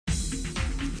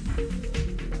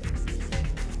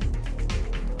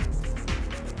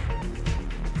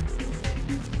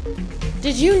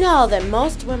Did you know that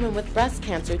most women with breast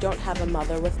cancer don't have a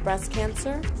mother with breast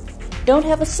cancer? Don't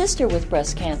have a sister with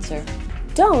breast cancer.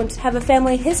 Don't have a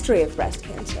family history of breast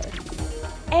cancer.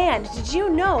 And did you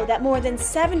know that more than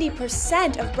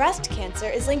 70% of breast cancer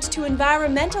is linked to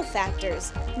environmental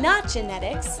factors, not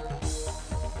genetics?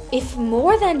 If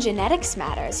more than genetics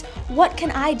matters, what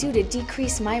can I do to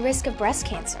decrease my risk of breast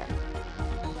cancer?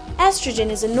 Estrogen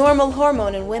is a normal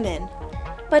hormone in women.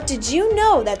 But did you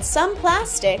know that some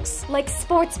plastics, Like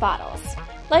sports bottles,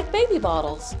 Like baby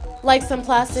bottles. Like some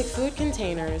plastic food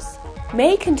containers.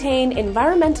 may contain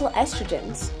environmental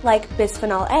estrogens, like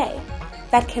Bisphenol A,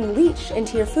 that can leach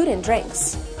into your food and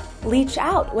drinks. Leach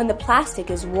out when the plastic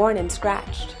is worn and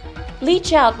scratched.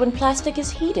 Leach out when plastic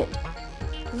is heated.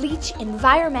 leach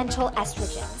environmental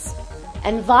estrogens.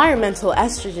 Environmental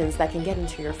estrogens that can get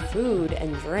into your food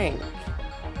and drink.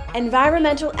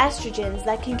 environmental estrogens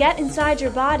that can get inside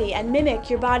your body and mimic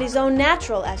your body's own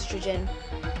natural estrogen.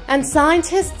 And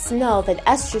scientists know that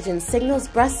estrogen signals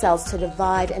breast cells to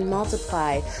divide and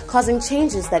multiply, causing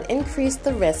changes that increase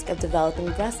the risk of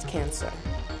developing breast cancer.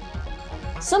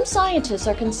 Some scientists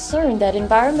are concerned that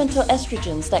environmental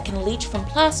estrogens that can leach from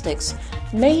plastics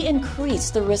may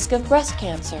increase the risk of breast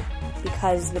cancer.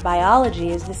 Because the biology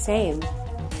is the same.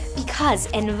 Because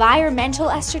environmental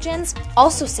estrogens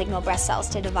also signal breast cells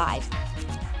to divide.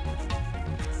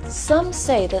 Some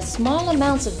say that small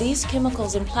amounts of these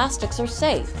chemicals in plastics are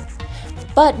safe.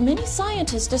 But many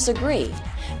scientists disagree,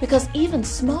 because even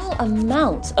small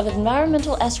amounts of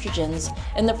environmental estrogens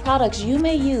in the products you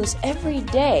may use every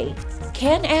day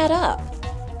can add up.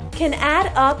 Can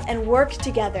add up and work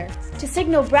together to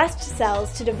signal breast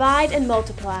cells to divide and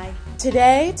multiply.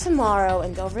 Today, tomorrow,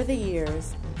 and over the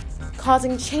years,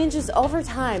 causing changes over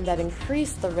time that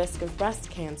increase the risk of breast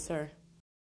cancer.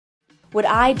 What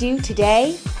I do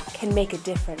today can make a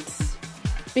difference.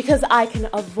 Because I can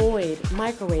avoid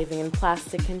microwaving in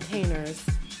plastic containers.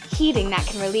 Heating that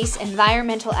can release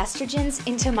environmental estrogens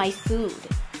into my food.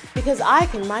 Because I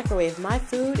can microwave my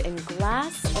food in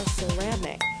glass or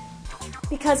ceramic.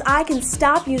 Because I can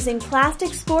stop using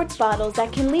plastic sports bottles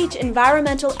that can leach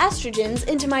environmental estrogens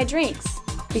into my drinks.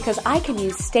 Because I can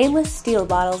use stainless steel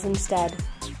bottles instead.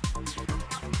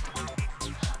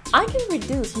 I can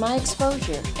reduce my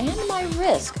exposure and my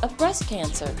risk of breast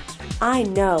cancer. I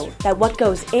know that what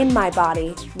goes in my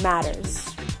body matters.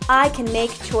 I can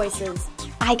make choices.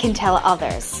 I can tell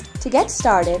others. To get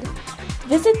started,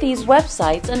 Visit these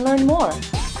websites and learn more.